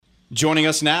Joining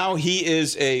us now, he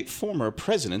is a former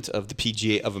president of the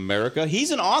PGA of America.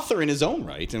 He's an author in his own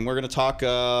right, and we're going to talk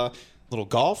a little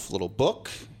golf, a little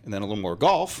book, and then a little more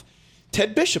golf.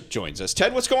 Ted Bishop joins us.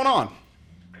 Ted, what's going on?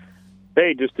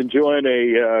 Hey, just enjoying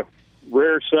a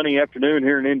rare sunny afternoon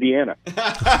here in Indiana.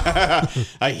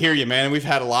 I hear you, man. We've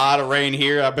had a lot of rain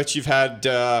here. I bet you've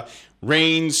had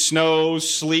rain, snow,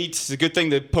 sleet. It's a good thing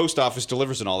the post office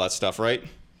delivers and all that stuff, right?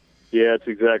 Yeah, that's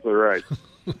exactly right.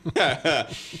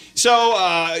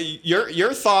 So,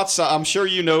 your thoughts? I'm sure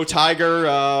you know Tiger,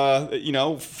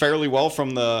 fairly well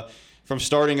from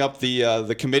starting up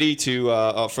the committee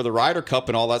to for the Ryder Cup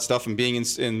and all that stuff, and being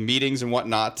in meetings and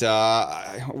whatnot.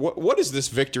 What does this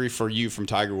victory for you from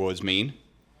Tiger Woods mean?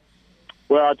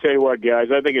 Well, I'll tell you what, guys.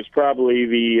 I think it's probably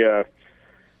the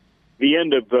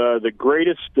end of the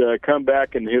greatest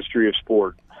comeback in the history of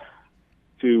sport.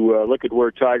 To look at where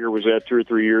Tiger was at 2 or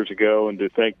 3 years ago, and to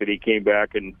think that he came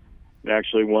back and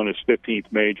actually won his 15th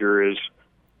major is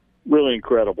really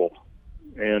incredible,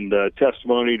 and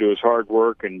testimony to his hard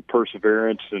work and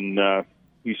perseverance, and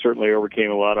he certainly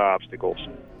overcame a lot of obstacles.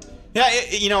 Yeah,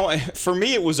 for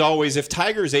me it was always, if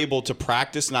Tiger's able to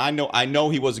practice, and I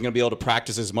know he wasn't going to be able to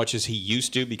practice as much as he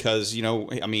used to because,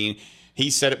 he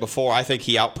said it before, I think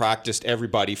he out-practiced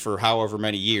everybody for however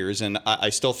many years, and I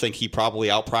still think he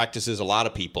probably out-practices a lot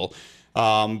of people,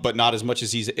 but not as much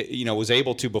as he's was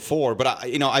able to before. But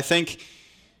I think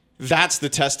that's the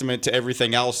testament to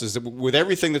everything else, is that with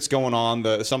everything that's going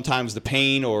on, sometimes the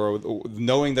pain or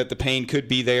knowing that the pain could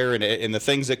be there and the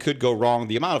things that could go wrong,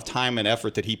 the amount of time and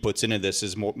effort that he puts into this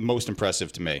is most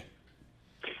impressive to me.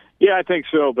 Yeah, I think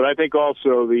so, but I think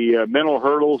also the mental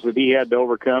hurdles that he had to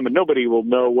overcome, and nobody will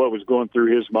know what was going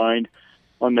through his mind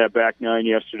on that back nine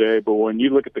yesterday, but when you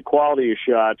look at the quality of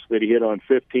shots that he hit on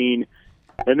 15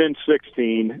 and then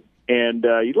 16, and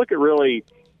you look at really,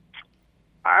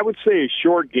 I would say his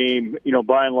short game,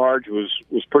 by and large was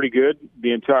pretty good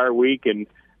the entire week, and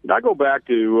I go back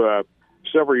to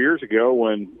several years ago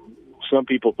when some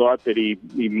people thought that he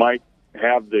might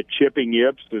have the chipping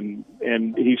yips, and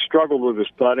he struggled with his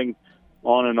putting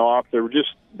on and off. There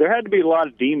had to be a lot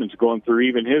of demons going through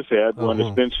even his head when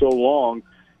it's been so long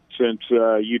since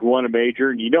you'd won a major,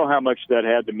 and you know how much that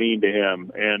had to mean to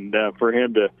him. And for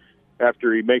him to,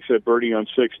 after he makes that birdie on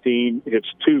 16, hits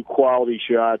 2 quality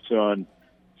shots on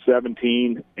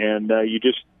 17, and I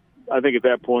think at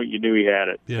that point you knew he had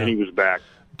it, and he was back.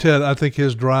 Ted, I think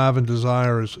his drive and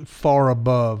desire is far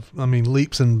above,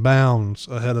 leaps and bounds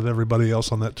ahead of everybody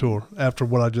else on that tour after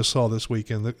what I just saw this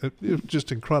weekend. It was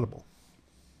just incredible.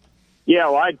 Yeah,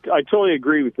 well, I totally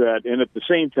agree with that. And at the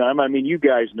same time, you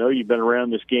guys know, you've been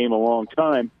around this game a long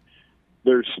time.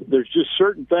 There's just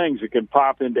certain things that can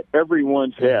pop into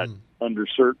everyone's head under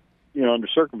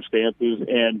circumstances.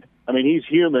 And, he's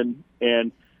human,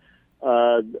 and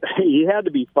he had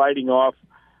to be fighting off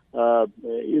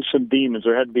some demons.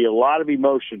 There had to be a lot of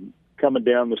emotion coming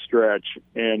down the stretch,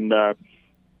 and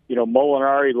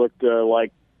Molinari looked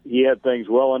like he had things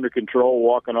well under control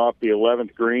walking off the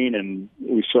 11th green, and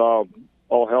we saw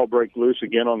all hell break loose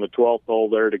again on the 12th hole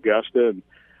there at Augusta.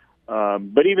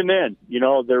 And, but even then,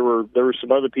 there were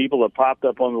some other people that popped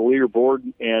up on the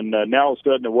leaderboard, and now all of a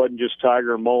sudden it wasn't just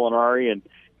Tiger and Molinari, and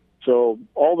so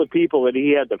all the people that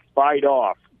he had to fight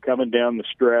off coming down the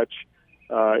stretch.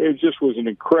 It just was an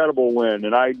incredible win,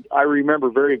 and I remember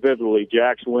very vividly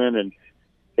Jack's win in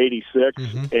 '86,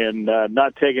 and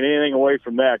not taking anything away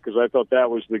from that, because I thought that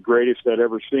was the greatest I'd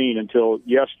ever seen until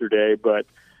yesterday. But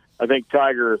I think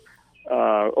Tiger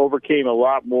overcame a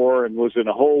lot more and was in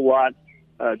a whole lot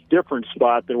different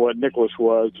spot than what Nicklaus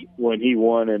was when he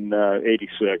won in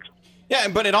 '86. Yeah,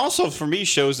 but it also, for me,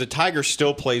 shows that Tiger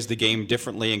still plays the game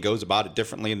differently and goes about it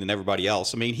differently than everybody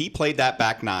else. He played that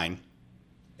back nine,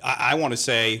 I want to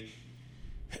say,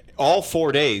 all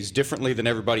 4 days differently than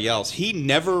everybody else. He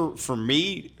never, for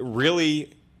me,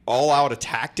 really all-out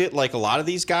attacked it like a lot of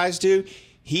these guys do.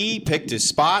 He picked his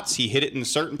spots. He hit it in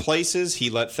certain places. He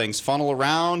let things funnel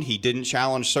around. He didn't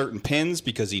challenge certain pins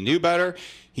because he knew better.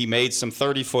 He made some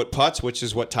 30-foot putts, which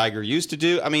is what Tiger used to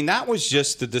do. That was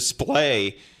just the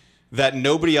display that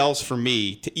nobody else, for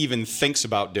me, to even thinks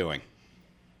about doing.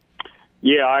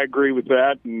 Yeah, I agree with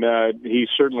that, and he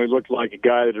certainly looked like a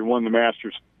guy that had won the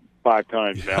Masters 5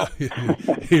 times now.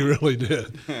 He really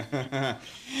did.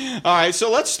 All right, so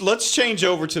let's change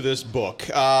over to this book.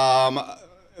 The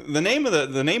name of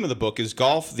the book is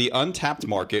Golf: The Untapped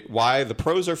Market: Why the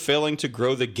Pros Are Failing to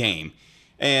Grow the Game.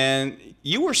 And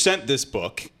you were sent this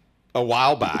book a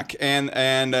while back, and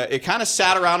it kind of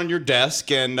sat around on your desk,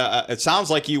 and it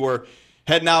sounds like you were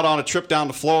heading out on a trip down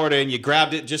to Florida, and you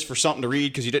grabbed it just for something to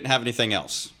read because you didn't have anything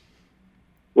else.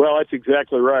 Well, that's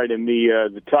exactly right, and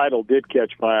the title did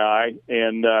catch my eye,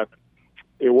 and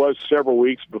it was several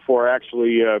weeks before I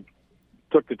actually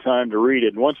took the time to read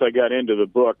it. And once I got into the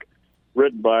book,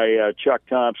 written by Chuck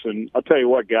Thompson, I'll tell you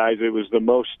what, guys, it was the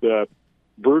most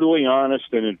brutally honest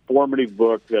and informative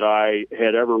book that I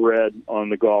had ever read on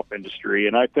the golf industry.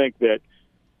 And I think that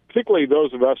particularly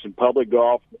those of us in public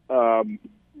golf,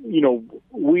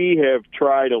 we have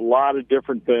tried a lot of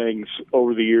different things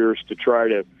over the years to try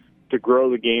to grow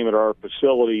the game at our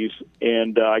facilities.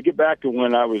 And I get back to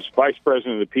when I was vice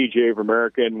president of the PGA of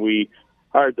America, and we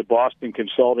hired the Boston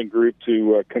Consulting Group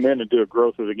to come in and do a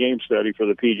growth of the game study for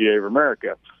the PGA of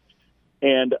America.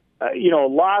 And, a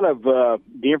lot of the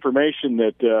information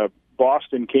that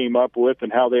Boston came up with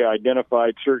and how they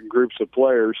identified certain groups of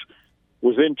players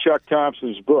was in Chuck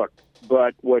Thompson's book.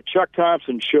 But what Chuck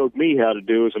Thompson showed me how to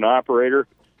do as an operator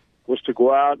was to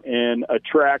go out and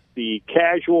attract the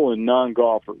casual and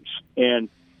non-golfers. And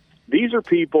these are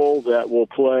people that will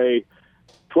play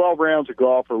 12 rounds of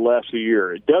golf or less a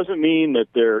year. It doesn't mean that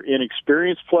they're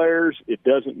inexperienced players. It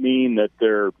doesn't mean that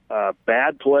they're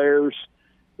bad players.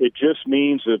 It just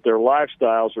means that their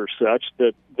lifestyles are such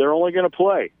that they're only going to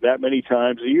play that many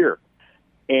times a year.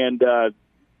 And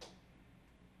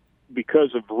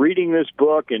because of reading this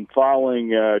book and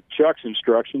following Chuck's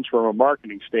instructions from a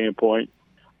marketing standpoint,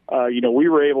 we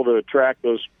were able to attract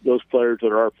those players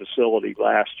at our facility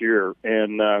last year.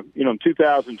 And, in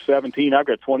 2017, I've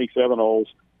got 27 holes.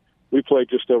 We played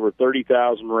just over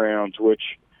 30,000 rounds,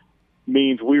 which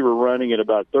means we were running at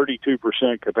about 32%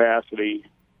 capacity.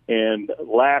 And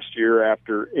last year,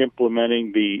 after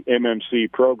implementing the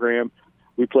MMC program,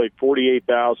 we played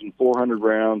 48,400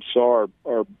 rounds, saw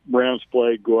our rounds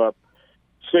played go up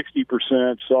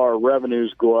 60%, saw our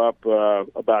revenues go up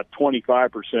about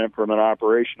 25% from an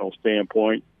operational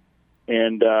standpoint.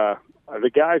 And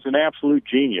the guy's an absolute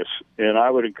genius. And I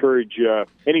would encourage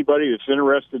anybody that's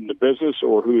interested in the business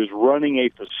or who is running a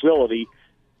facility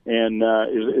and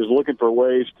is looking for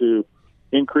ways to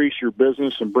increase your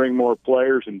business and bring more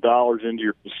players and dollars into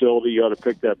your facility, you ought to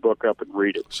pick that book up and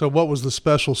read it. So what was the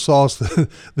special sauce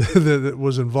that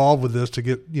was involved with this to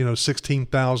get,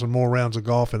 16,000 more rounds of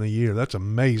golf in a year? That's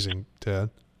amazing, Ted.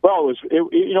 Well, it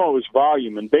was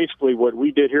volume. And basically what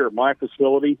we did here at my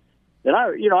facility, and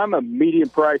I'm a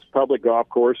medium-priced public golf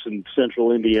course in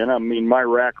central Indiana. I mean, my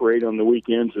rack rate on the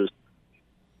weekends is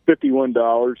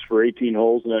 $51 for 18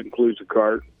 holes, and that includes a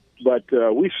cart. But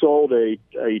we sold a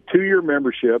 2-year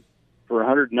membership for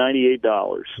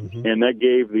 $198, and that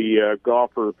gave the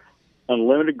golfer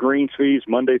unlimited greens fees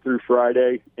Monday through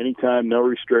Friday, anytime, no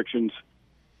restrictions,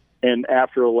 and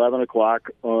after 11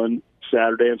 o'clock on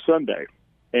Saturday and Sunday.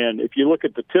 And if you look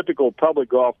at the typical public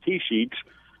golf tee sheets,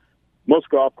 most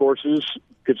golf courses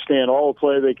could stand all the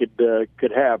play they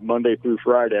could have Monday through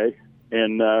Friday,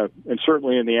 and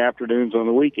certainly in the afternoons on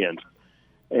the weekends.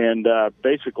 And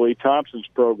basically, Thompson's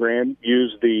program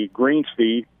used the greens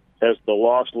fee as the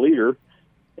loss leader.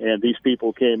 And these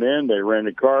people came in, they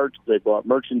rented carts, they bought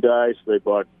merchandise, they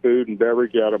bought food and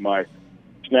beverage out of my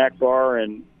snack bar,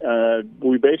 and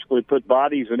we basically put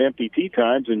bodies in empty tee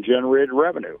times and generated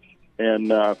revenue. And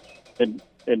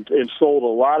sold a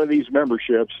lot of these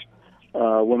memberships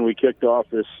when we kicked off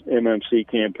this MMC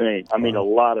campaign. I mean, a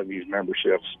lot of these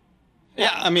memberships.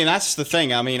 Yeah, I mean, that's the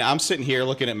thing. I mean, I'm sitting here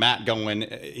looking at Matt going,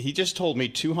 he just told me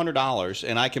 $200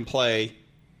 and I can play,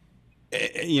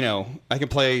 I can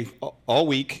play all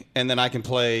week, and then I can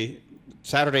play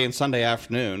Saturday and Sunday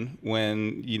afternoon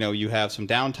when, you have some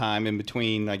downtime in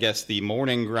between, I guess, the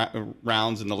morning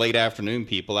rounds and the late afternoon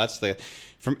people.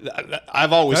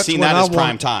 I've always seen that as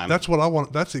prime time. That's what I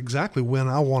want. That's exactly when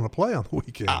I want to play on the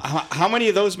weekend. How many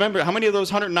of those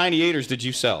 198ers did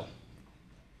you sell?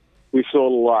 We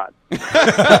sold a lot.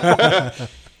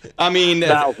 I mean,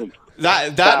 thousands.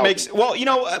 That makes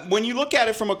when you look at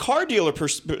it from a car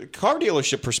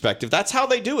dealership perspective, that's how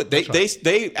they do it.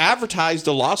 They advertise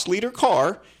the loss leader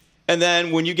car, and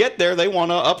then when you get there, they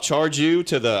want to upcharge you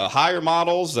to the higher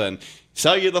models and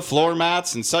sell you the floor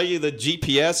mats and sell you the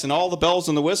GPS and all the bells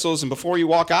and the whistles. And before you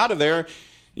walk out of there,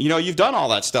 you've done all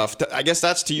that stuff. I guess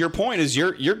that's to your point, is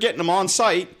you're getting them on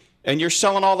site and you're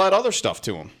selling all that other stuff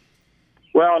to them.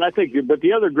 Well, and I think, but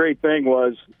the other great thing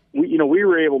was, we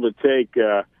were able to take,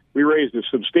 we raised a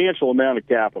substantial amount of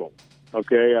capital.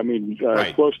 Okay, I mean,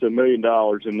 right. Close to $1 million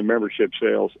in the membership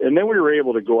sales, and then we were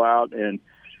able to go out and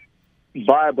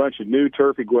buy a bunch of new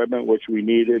turf equipment, which we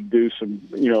needed, do some,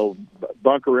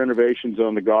 bunker renovations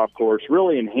on the golf course,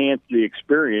 really enhance the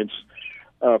experience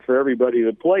for everybody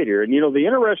that played here. And the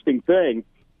interesting thing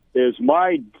is,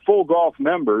 my full golf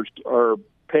members are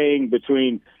paying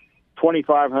between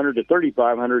 $2,500 to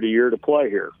 $3,500 a year to play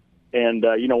here. And,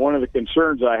 one of the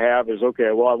concerns I have is,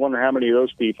 okay, well, I wonder how many of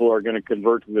those people are going to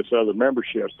convert to this other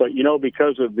membership. But,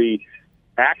 because of the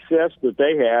access that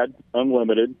they had,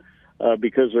 unlimited,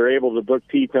 because they're able to book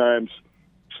tee times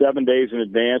 7 days in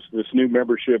advance, this new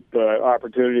membership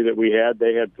opportunity that we had,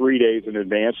 they had 3 days in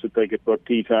advance that they could book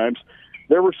tee times.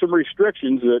 There were some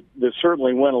restrictions that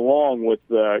certainly went along with,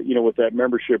 with that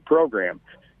membership program.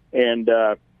 And,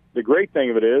 the great thing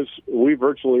of it is we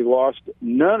virtually lost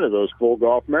none of those full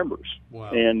golf members. Wow.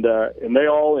 And they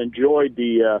all enjoyed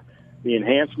the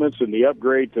enhancements and the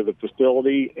upgrade to the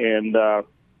facility. And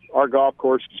our golf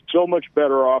course is so much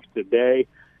better off today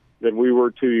than we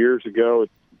were 2 years ago.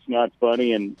 It's not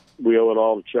funny, and we owe it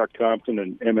all to Chuck Thompson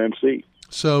and MMC.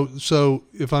 So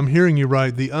if I'm hearing you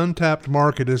right, the untapped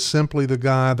market is simply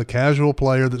the casual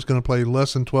player that's going to play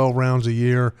less than 12 rounds a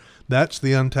year. That's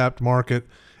the untapped market.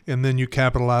 And then you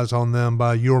capitalize on them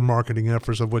by your marketing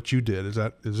efforts of what you did. Is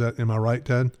that? Am I right,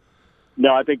 Ted?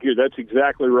 No, I think that's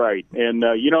exactly right. And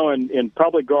in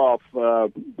public golf,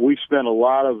 we've spent a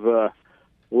lot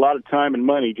of time and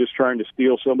money just trying to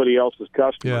steal somebody else's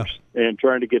customers and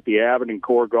trying to get the avid and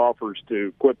core golfers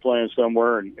to quit playing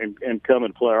somewhere and come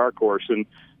and play our course. And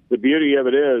the beauty of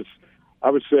it is,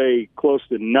 I would say close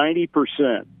to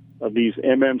 90% of these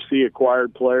MMC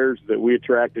acquired players that we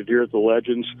attracted here at the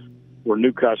Legends were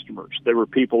new customers. They were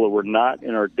people that were not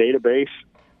in our database,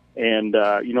 and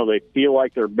they feel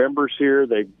like they're members here.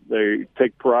 They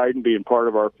take pride in being part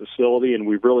of our facility, and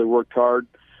we've really worked hard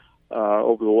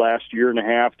over the last year and a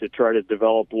half to try to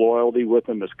develop loyalty with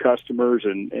them as customers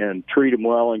and treat them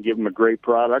well and give them a great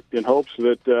product in hopes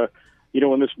that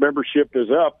when this membership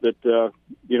is up that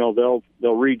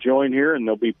they'll rejoin here and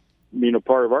they'll be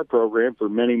part of our program for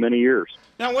many, many years.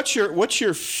 Now, what's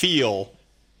your feel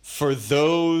for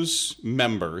those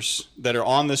members that are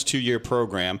on this 2-year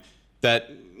program that,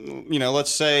 let's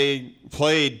say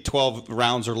played 12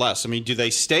 rounds or less? I mean, do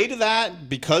they stay to that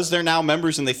because they're now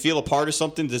members and they feel a part of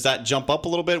something? Does that jump up a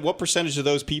little bit? What percentage of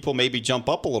those people maybe jump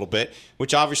up a little bit,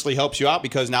 which obviously helps you out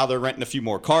because now they're renting a few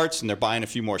more carts and they're buying a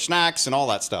few more snacks and all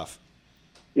that stuff?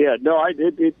 Yeah, no,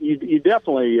 you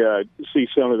definitely see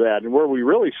some of that. And where we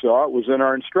really saw it was in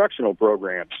our instructional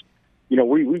programs.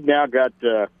 We've now got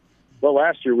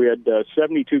last year we had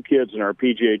 72 kids in our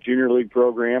PGA Junior League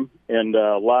program, and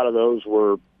a lot of those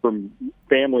were from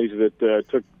families that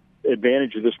took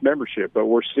advantage of this membership. But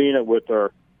we're seeing it with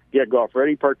our Get Golf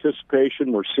Ready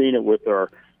participation. We're seeing it with our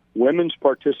women's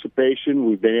participation.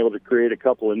 We've been able to create a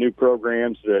couple of new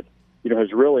programs that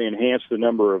has really enhanced the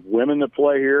number of women that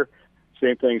play here.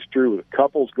 Same thing's true with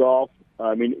couples golf.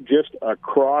 I mean, just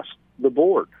across the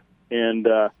board. And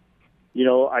I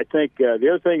think the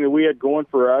other thing that we had going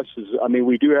for us is,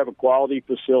 we do have a quality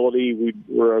facility.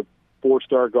 We're a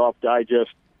 4-star Golf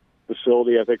Digest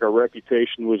facility. I think our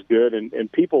reputation was good,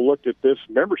 and people looked at this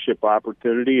membership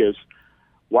opportunity as,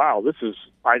 wow,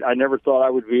 I never thought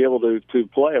I would be able to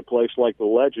play a place like the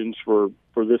Legends for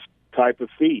this type of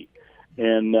fee.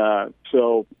 And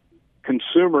so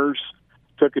consumers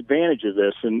took advantage of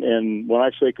this. And when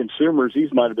I say consumers,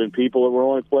 these might have been people that were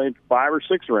only playing 5 or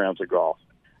 6 rounds of golf.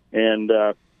 And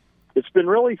it's been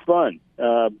really fun.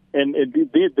 And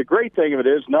the great thing of it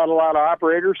is not a lot of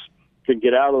operators can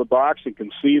get out of the box and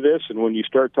can see this. And when you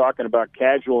start talking about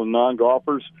casual and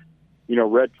non-golfers,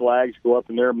 red flags go up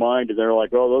in their mind, and they're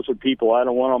like, oh, those are people I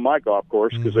don't want on my golf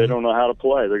course because they don't know how to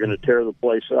play. They're going to tear the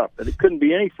place up. And it couldn't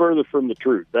be any further from the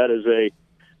truth. That is a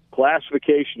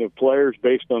classification of players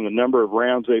based on the number of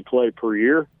rounds they play per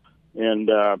year. And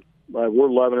we're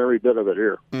loving every bit of it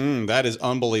here. That is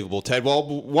unbelievable, Ted. Well,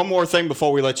 one more thing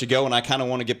before we let you go, and I kind of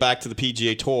want to get back to the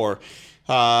PGA Tour.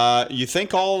 You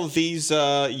think all of these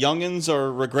youngins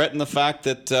are regretting the fact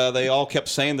that they all kept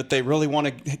saying that they really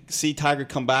want to see Tiger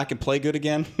come back and play good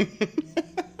again?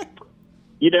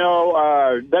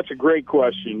 That's a great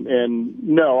question. And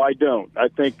no, I don't. I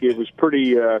think it was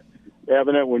pretty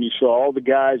evident when you saw all the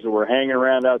guys that were hanging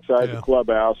around outside the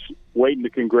clubhouse waiting to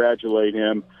congratulate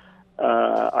him.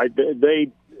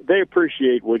 They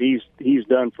appreciate what he's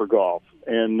done for golf.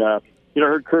 And I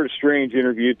heard Curtis Strange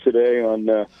interviewed today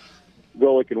on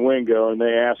Golick and Wingo, and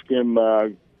they asked him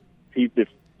if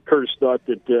Curtis thought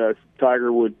that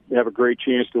Tiger would have a great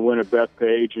chance to win at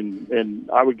Bethpage, and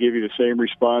I would give you the same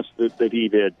response that he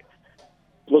did.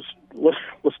 Let's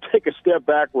take a step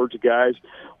backwards, guys.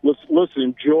 Let's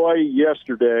enjoy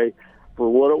yesterday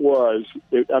for what it was.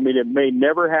 It may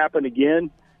never happen again.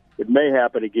 It may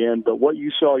happen again, but what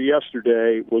you saw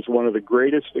yesterday was one of the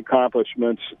greatest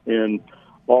accomplishments in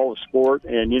all of sport.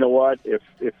 And you know what? If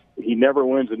he never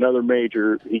wins another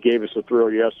major, he gave us a thrill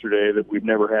yesterday that we've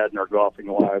never had in our golfing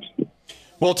lives.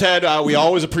 Well, Ted, we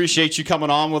always appreciate you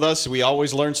coming on with us. We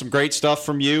always learn some great stuff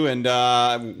from you, and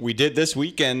we did this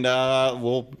week, and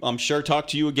we'll, I'm sure, talk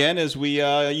to you again as we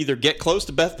either get close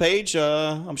to Bethpage.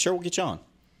 I'm sure we'll get you on.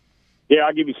 Yeah,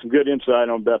 I'll give you some good insight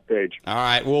on Bethpage. All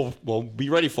right, we'll be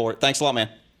ready for it. Thanks a lot, man.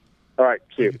 All right,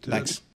 see you. Thanks.